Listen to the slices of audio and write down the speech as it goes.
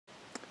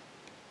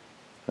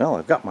Well,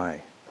 I've got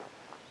my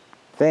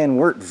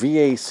Wert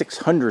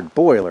VA600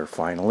 boiler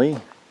finally.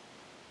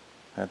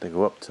 I had to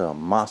go up to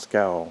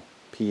Moscow,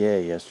 PA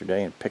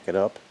yesterday and pick it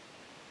up.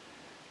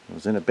 It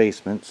was in a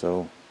basement,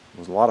 so it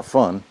was a lot of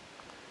fun.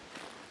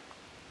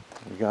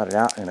 We got it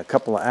out in a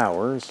couple of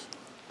hours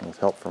with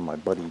help from my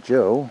buddy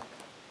Joe.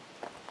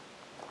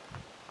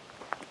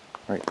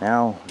 Right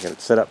now, I got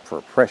it set up for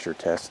a pressure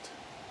test.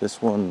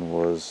 This one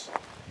was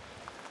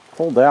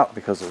pulled out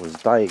because it was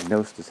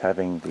diagnosed as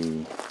having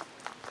the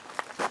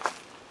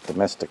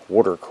domestic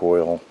water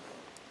coil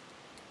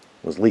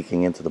was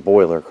leaking into the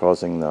boiler,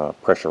 causing the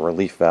pressure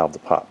relief valve to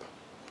pop.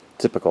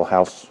 Typical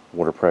house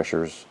water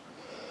pressures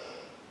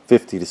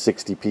 50 to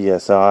 60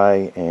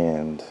 psi,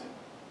 and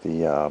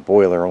the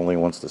boiler only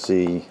wants to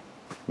see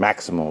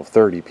maximum of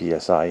 30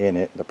 psi in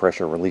it. The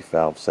pressure relief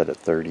valve set at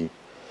 30.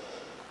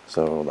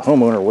 So the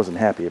homeowner wasn't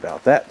happy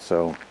about that,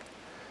 so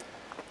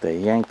they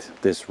yanked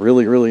this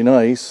really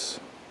nice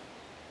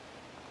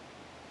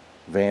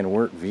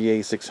Wert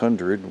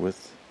VA600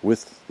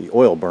 with the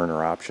oil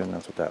burner option.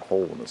 That's what that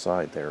hole in the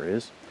side there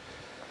is.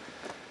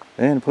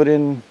 And put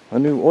in a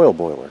new oil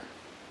boiler.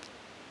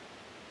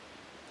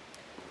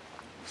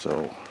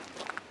 So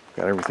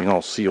got everything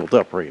all sealed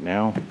up right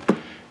now.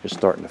 Just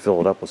starting to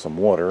fill it up with some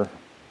water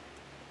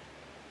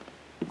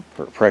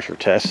for a pressure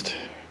test.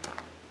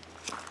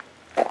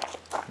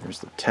 Here's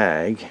the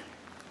tag.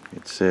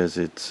 It says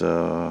it's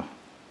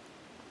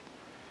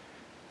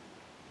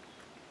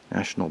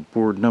National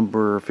Board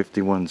Number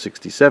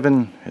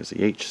 5167. Has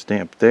the H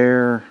stamp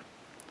there.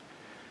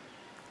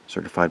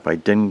 Certified by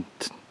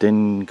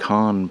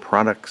Dencon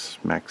Products.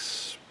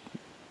 Max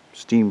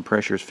steam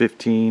pressures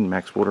 15.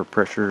 Max water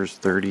pressures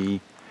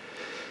 30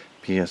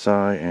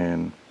 psi.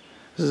 And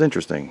this is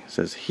interesting. It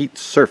says heat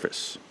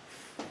surface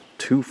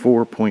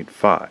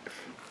 24.5.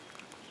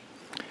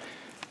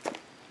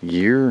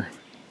 Year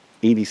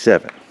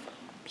 87.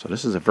 So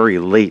this is a very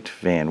late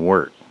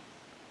Wert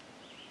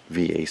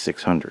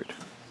VA600.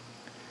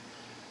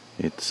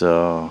 It's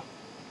I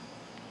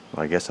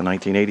guess a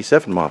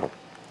 1987 model.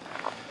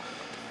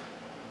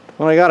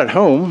 When I got it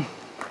home,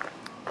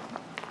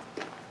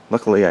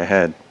 luckily I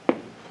had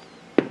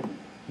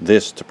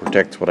this to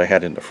protect what I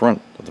had in the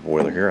front of the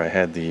boiler here. I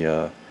had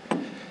the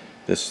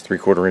this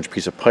 3/4 inch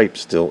piece of pipe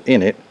still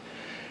in it,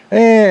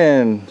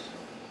 and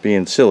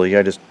being silly,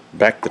 I just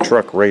backed the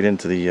truck right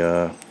into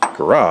the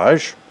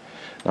garage,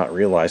 not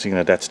realizing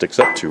that sticks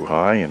up too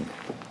high, and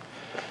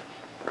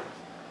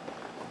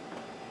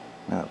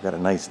now I've got a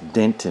nice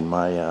dent in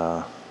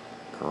my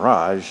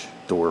garage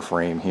door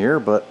frame here,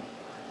 but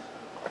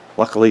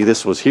luckily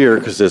this was here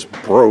because this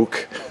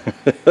broke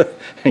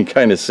and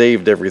kind of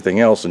saved everything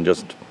else and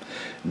just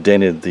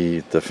dented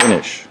the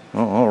finish.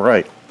 Oh, all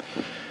right.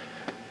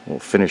 We'll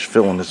finish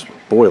filling this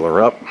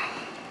boiler up.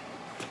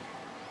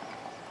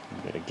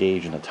 Got a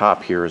gauge in the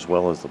top here as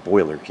well as the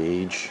boiler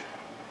gauge.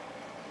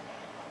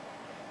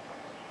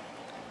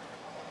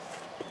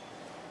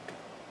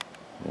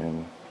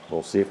 And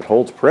we'll see if it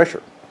holds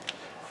pressure.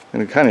 I'm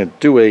going to kind of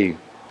do a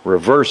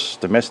reverse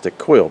domestic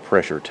coil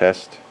pressure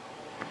test.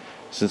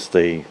 Since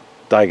they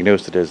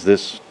diagnosed it as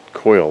this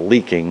coil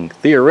leaking,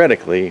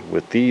 theoretically,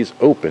 with these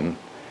open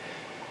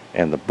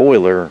and the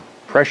boiler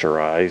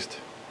pressurized,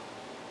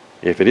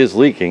 if it is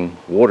leaking,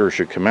 water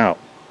should come out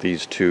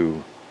these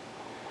two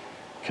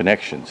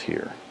connections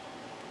here.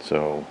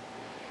 So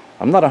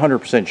I'm not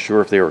 100%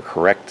 sure if they were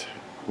correct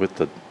with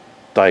the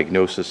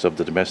diagnosis of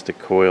the domestic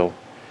coil.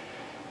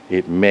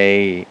 It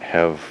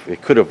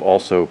could have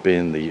also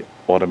been the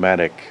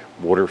automatic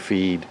water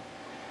feed.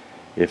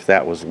 If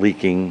that was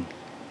leaking,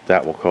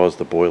 that will cause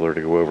the boiler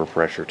to go over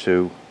pressure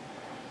too,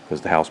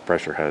 because the house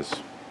pressure has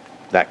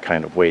that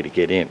kind of way to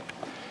get in.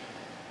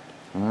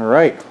 All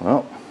right,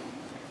 well,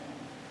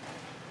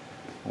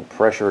 we'll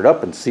pressure it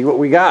up and see what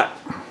we got.